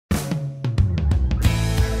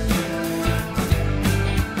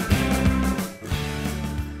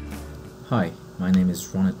Hi, my name is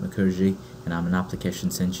Ronit Mukherjee and I'm an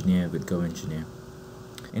applications engineer with GoEngineer.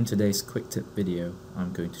 In today's quick tip video,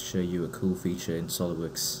 I'm going to show you a cool feature in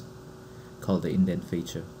SOLIDWORKS called the Indent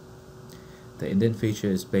feature. The Indent feature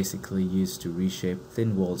is basically used to reshape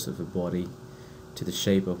thin walls of a body to the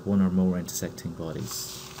shape of one or more intersecting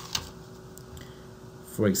bodies.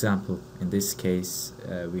 For example, in this case,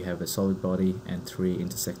 we have a solid body and 3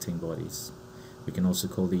 intersecting bodies. We can also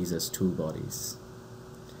call these as tool bodies.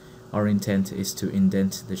 Our intent is to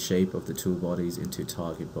indent the shape of the tool bodies into a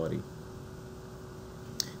target body.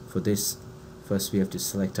 For this, first we have to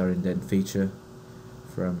select our indent feature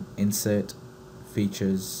from Insert,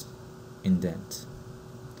 Features, Indent.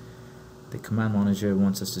 The command manager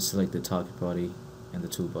wants us to select the target body and the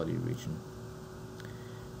tool body region.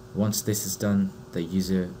 Once this is done, the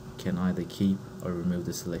user can either keep or remove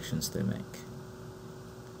the selections they make.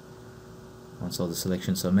 Once all the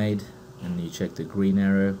selections are made and you check the green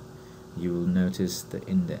arrow, you will notice the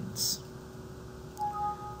indents.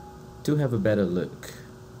 To have a better look,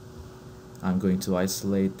 I'm going to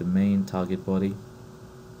isolate the main target body,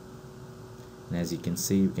 and as you can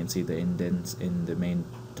see, we can see the indents in the main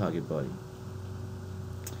target body.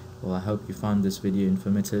 Well, I hope you found this video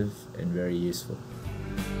informative and very useful.